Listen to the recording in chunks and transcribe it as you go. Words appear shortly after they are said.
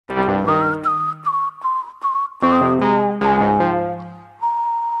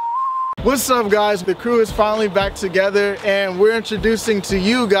What's up, guys? The crew is finally back together, and we're introducing to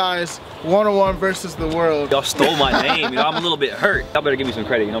you guys 101 versus the world. Y'all stole my name. You know, I'm a little bit hurt. Y'all better give me some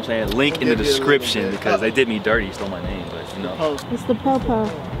credit. You know what I'm saying? Link in the description because they did me dirty. Stole my name, but you know. It's the po-po.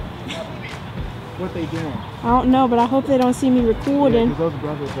 What they doing? I don't know, but I hope they don't see me recording. Yeah, those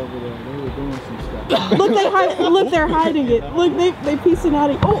brothers over there, they were doing some stuff. Look, they're hiding it. Look, they piecing out.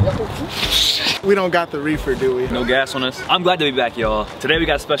 We don't got the reefer, do we? No gas on us. I'm glad to be back, y'all. Today we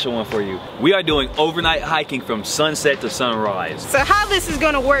got a special one for you. We are doing overnight hiking from sunset to sunrise. So how this is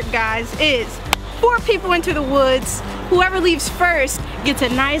gonna work, guys, is 4 people into the woods. Whoever leaves first gets a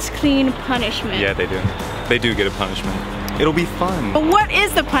nice, clean punishment. Yeah, they do. They do get a punishment. It'll be fun. But what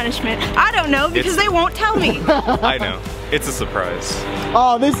is the punishment? I don't know because they won't tell me. I know. It's a surprise.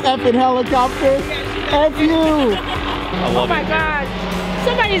 Oh, this effing helicopter. F you. I love Oh my God.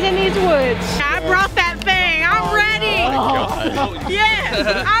 Somebody's in these woods. I brought that thing. I'm ready. Oh my God.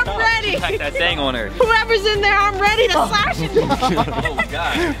 Yes, I'm ready. Pack that thing on her. Whoever's in there, I'm ready to slash it. Oh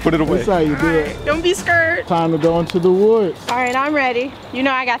God. Put it away. That's how you do it. Right, don't be scared. Time to go into the woods. All right, I'm ready. You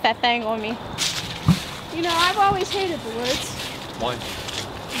know I got that thing on me. You know, I've always hated the woods. Why?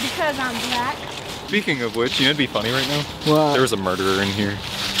 Because I'm black. Speaking of which, you know it'd be funny right now? What? There was a murderer in here.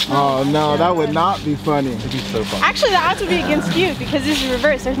 Oh no, that would not be funny. It'd be so funny. Actually, the odds would be against you because this is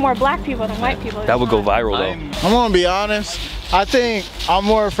reverse. There's more black people than white people. That would go viral though. I'm gonna be honest. I think I'm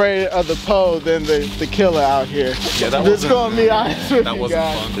more afraid of the Poe than the killer out here. Yeah, that It's gonna be honest with that you wasn't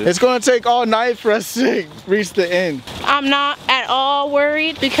guys. fun. It's gonna take all night for us to reach the end. I'm not at all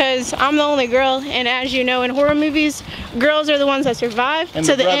worried because I'm the only girl, and as you know, in horror movies, girls are the ones that survive And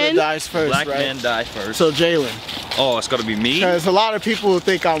to the the brother end. dies first, Black right? man die first. So Jaylon. Oh, it's gotta be me? Because a lot of people will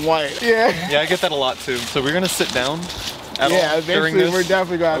think I'm white. Yeah. Yeah, I get that a lot too. So we're gonna sit down at Yeah, all during eventually this? we're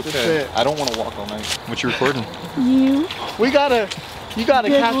definitely gonna have to Okay. sit. I don't want to walk all night. What you recording? You You gotta good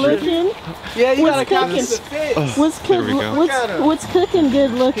capture. looking. Yeah, you What's gotta capture cooking? the fit. What's There we go. What's cooking?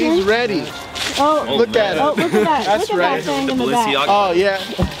 Good looking. He's ready. Oh, Look at him. oh, look at that. That's look at right. that thing The in the back. Balenciaga. Oh yeah,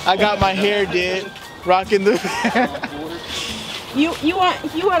 I got my hair did. Rocking the. You want to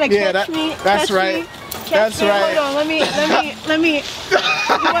Yeah, catch me? that's catch right. Me? Catch That's me? right. Hold on, let me.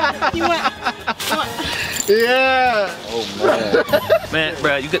 You want? Yeah. Oh man. Man,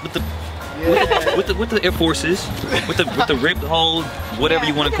 bro, you got with the Air Forces, with the ripped hole, whatever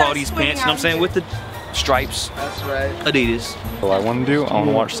you want to look at call that these swing pants, you know what I'm saying? out With the stripes, That's right. Adidas. What I want to do, I want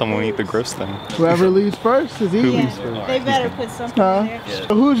to watch someone eat the gross thing. Whoever leaves first is he. leaves Yeah, they better put something Huh? in there. Yeah.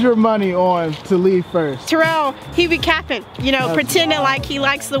 So who's your money on to leave first? Terrell, he be capping, you know, That's pretending wild. like he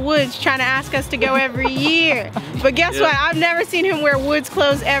likes the woods, trying to ask us to go every year. But guess what? I've never seen him wear woods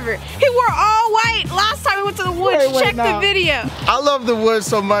clothes ever. He wore all white last time we went to the woods. Wait, Check now. the video. I love the woods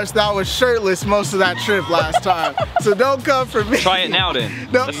so much that I was shirtless most of that trip last time. So don't come for me. Try it now then.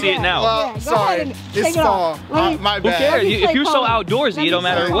 No. Let's see it now. Well, Yeah, go sorry, ahead and take it's it fall. off. Let me- My Who bad. cares? me If play you're so pony. outdoorsy, Let it don't me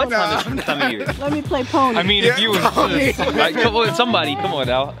matter play what pony. time of year. Let me play pony. I mean, if you was Like, come on, somebody, come on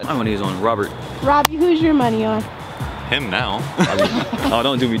now. My money is on Robert. Robbie, who's your money on? him now. Oh,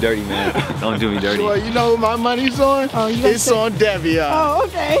 don't do me dirty, man. Don't do me dirty. Well, you know who my money's on? Oh, you gotta It's say- on Devian. Oh,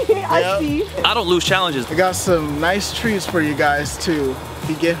 okay. I Yep. see. I don't lose challenges. I got some nice treats for you guys too. If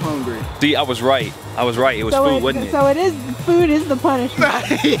you get hungry. See, I was right. I was right. It was food, wasn't it? So it is, food is the punishment.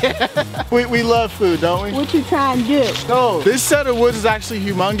 Yeah. We love food, don't we? What you trying to do? No, this set of woods is actually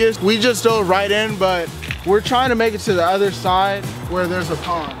humongous. We just dove right in, but we're trying to make it to the other side where there's a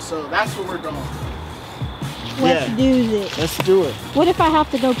pond. So that's where we're going. Let's do this. Let's do it. What if I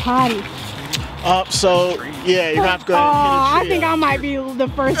have to go potty? So yeah, you have to go Oh, ahead and hit a I tree think up. I might be the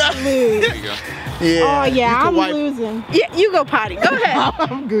first to lose. There you go. Yeah. Oh you yeah, can I'm wipe- losing. Yeah, you go potty. Go ahead.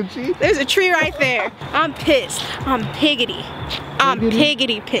 I'm Gucci. There's a tree right there. I'm pissed. I'm piggity. I'm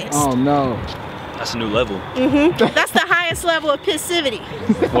piggity pissed. Oh no. That's a new level. That's the highest level of pissivity.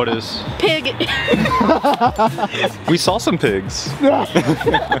 What is? Pig. We saw some pigs.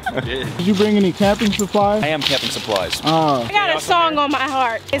 Did you bring any camping supplies? I am camping supplies. Oh. I got a song on my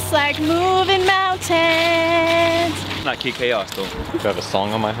heart. It's like moving mountains. Not Kid Chaos though. You have a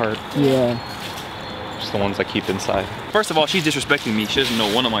song on my heart. Yeah. Just the ones I keep inside. First of all, she's disrespecting me. She doesn't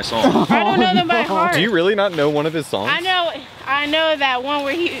know one of my songs. I don't know them by heart. Do you really not know one of his songs? I know that one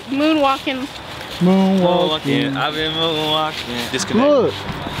where he moonwalking. Moonwalking. I've been moonwalking. Disconnect. Look.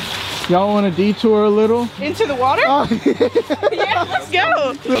 Y'all want to detour a little? Into the water? Oh. Yeah, let's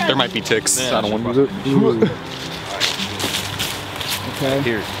go. There might be ticks. Yeah. I don't want to. Okay.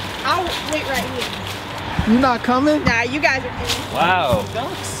 Here. I'll wait right here. You not coming? Nah, you guys are doing Wow.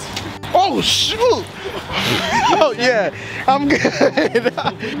 dunks. Oh shoot! Oh yeah, I'm good.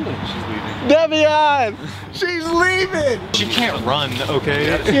 Devian, she's leaving. She can't run, okay?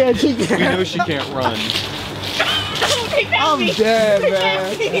 Yeah, she We can. know she can't run. I'm dead,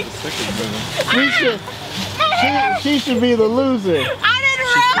 man. She should be the loser.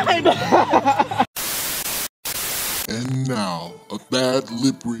 I didn't run. And now, a bad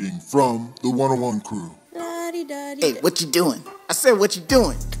lip reading from the 101 crew. Hey, what you doing? I said, what you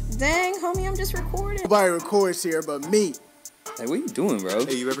doing? Dang, homie, I'm just recording. Nobody records here but me. Hey, what are you doing, bro?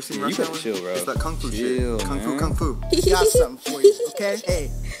 Hey, you ever seen You Rush gotta Hour? chill, bro. It's that kung fu Chill, shit. man. Kung fu. Got something for you, okay?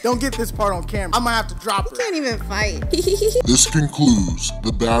 Hey, don't get this part on camera. I'm gonna have to drop her. Can't even fight. This concludes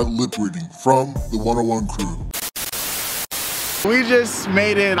the bad lip reading from the 101 crew. We just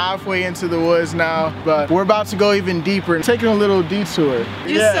made it halfway into the woods now, but we're about to go even deeper and taking a little detour.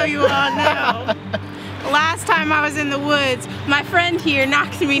 Just so you all know, last time I was in the woods, my friend here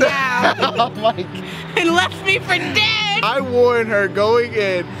knocked me down Oh my God. and left me for dead. I warned her going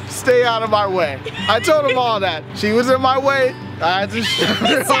in, stay out of my way. I told them all that. She was in my way, I had to shove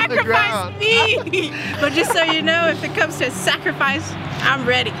her on the ground. Sacrifice me. But just so you know, if it comes to sacrifice, I'm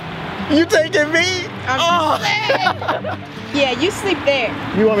ready. You taking me? I'm just saying. Yeah, you sleep there.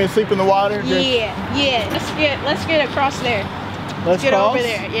 You want me to sleep in the water? Yeah. Let's get across there. Let's Get cross? over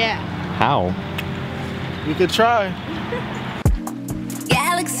there. Yeah. How? You could try.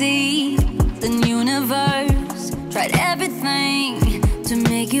 Galaxies and universe tried everything to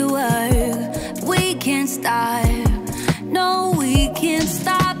make it work. We can't stop. No, we can't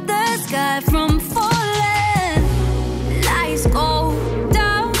stop the sky from falling. Lights go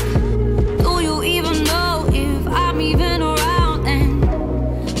down. Do you even know if I'm even around? And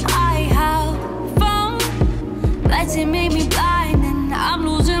I have found lights that make me blind, and I'm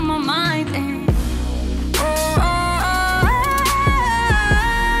losing my mind. And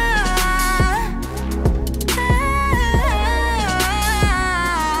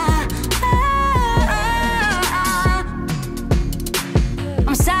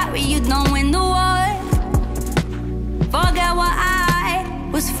I'm sorry you don't win the war. Forget what I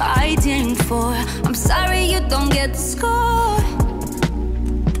was fighting for. I'm sorry you don't get the score.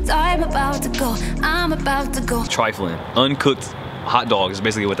 'Cause I'm about to go. I'm about to go. Trifling. Uncooked hot dog is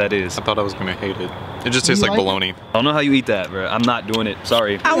basically what that is. I thought I was gonna hate it. It just tastes like like it? bologna. I don't know how you eat that, bro. I'm not doing it.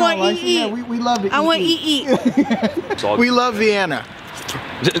 Sorry. I want Yeah, eat. we love to eat. I want eat. It's all We love Vienna.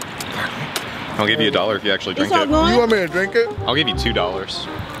 I'll give you $1 if you actually drink It's all it. going. You want me to drink it? I'll give you $2.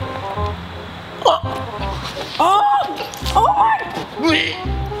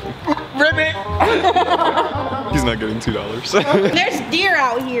 Ribbit! He's not getting $2. There's deer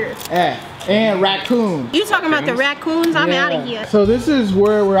out here. And raccoon. You talking about the raccoons? I'm out of here. So this is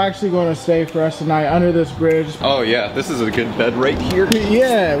where we're actually going to stay for us tonight, under this bridge. Oh yeah, this is a good bed right here.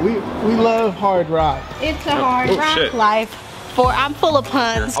 Yeah, we love hard rock. It's a hard oh, rock shit. life. I'm full of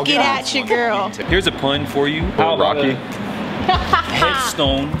puns. I'll Get get at your girl. Here's a pun for you. Oh, Rocky.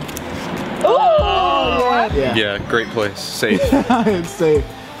 Headstone. Oh, yeah. Yeah, great place. Safe. I'd say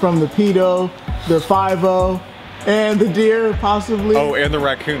from the pedo, the 5-0, and the deer, possibly. Oh, and the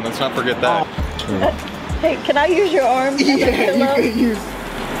raccoon. Let's not forget that. Hey, can I use your arm? Yeah, you can use.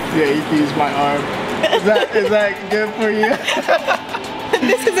 Yeah, you can use my arm. Is that good for you?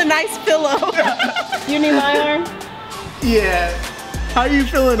 This is a nice pillow. You need my arm? Yeah. How you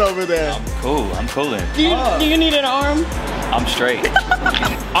feeling over there? I'm cool. I'm coolin'. Do you need an arm? I'm straight.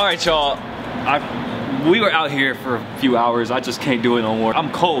 All right, y'all. We were out here for a few hours. I just can't do it no more.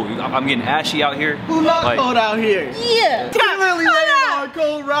 I'm cold. I'm getting ashy out here. Who not Like, cold out here? Yeah. You really laying on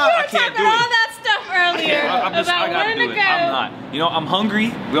cold rock. I can't do All it. that stuff earlier I about gotta when do to it. go. I'm not. You know, I'm hungry.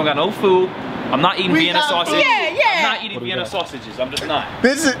 We don't got no food. I'm not eating We Vienna got sausage. food. Yeah, yeah. I'm not eating Vienna sausages. I'm just not.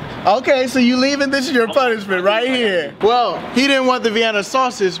 This is okay. So you leaving? This is your punishment right here. Well, he didn't want the Vienna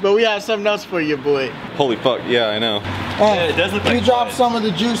sausage, but we have something else for you, boy. Holy fuck, yeah, I know. Yeah, it does look like We dropped fun. some of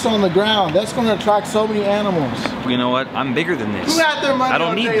the juice on the ground. That's gonna attract so many animals. You know what? I'm bigger than this. Who had their money I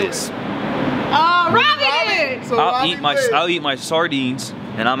don't on need Jaylon? this. Robbie did. So I'll Robbie eat my sardines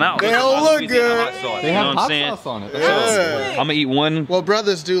and I'm out. They don't I'm look using the good. hot sauce, They you know have what I'm hot saying? sauce on it. Yeah. I'm gonna eat one. Well,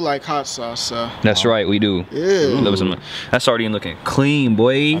 brothers do like hot sauce, so. That's right, we do. Yeah. That sardine looking clean,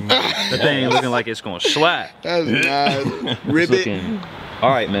 boy. That thing looking like it's gonna slap. That's nice. It's Ribbit. looking. All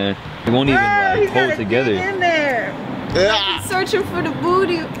right, man. It won't even like hold together. In there. Yeah. Searching for the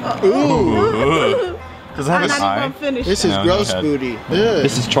booty. Ooh. Does it have I'm a not even sign? gonna finish. This is No, gross go ahead. booty. Yeah.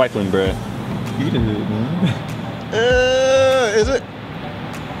 This is trifling, bruh. Eat it, man. Is it?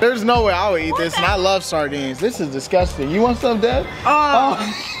 There's no way I would eat this, and I love sardines. This is disgusting. You want some, Dad?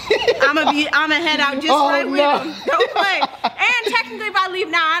 I'm gonna head out just Oh, right with no. him. Don't play. And technically, if I leave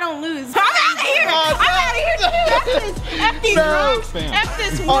now, I don't lose. I'm out of here. I'm out of here too. F these rocks. F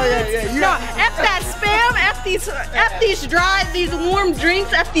this woods. Oh yeah. No, F that spam. F these dry, these warm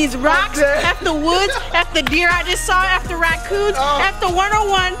drinks. F these rocks. F the woods. F the deer I just saw. F the raccoons. F the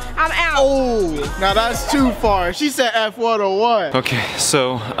 101. I'm out. Oh, now that's too far. She said F101. Okay,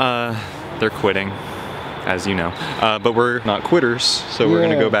 so they're quitting, as you know. But we're not quitters, so we're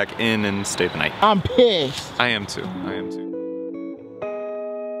gonna go back in and stay the night. I'm pissed. I am too. I am too.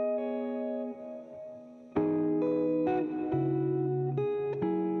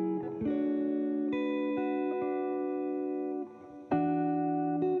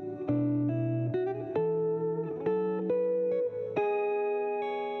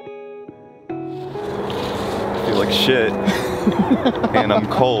 Like shit, and I'm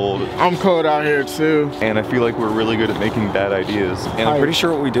cold. I'm cold out here too. And I feel like we're really good at making bad ideas. And I'm pretty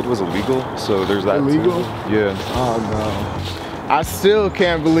sure what we did was illegal, so there's that illegal? Too. Yeah. Oh no. I still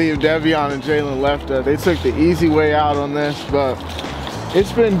can't believe Devian and Jaylon left us. They took the easy way out on this, but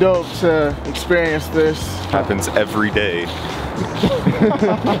it's been dope to experience this. Happens every day.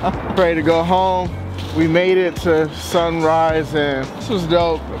 Ready to go home. We made it to sunrise and this was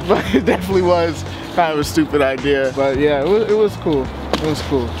dope, but it definitely was kind of a stupid idea. But yeah, it was cool. It was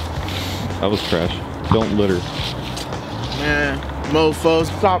cool. That was trash. Don't litter. Man, mofos,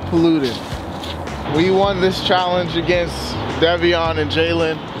 stop polluting. We won this challenge against Devian and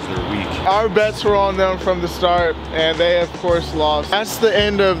Jaylon. They're weak. Our bets were on them from the start and they of course lost. That's the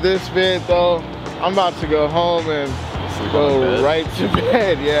end of this vid though. I'm about to go home and go right to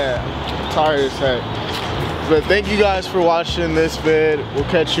bed. Yeah, I'm tired as heck. But thank you guys for watching this vid. We'll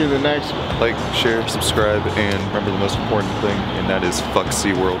catch you in the next one. Like, share, subscribe, and remember the most important thing, and that is fuck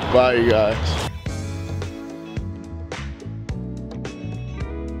SeaWorld. Bye, you guys.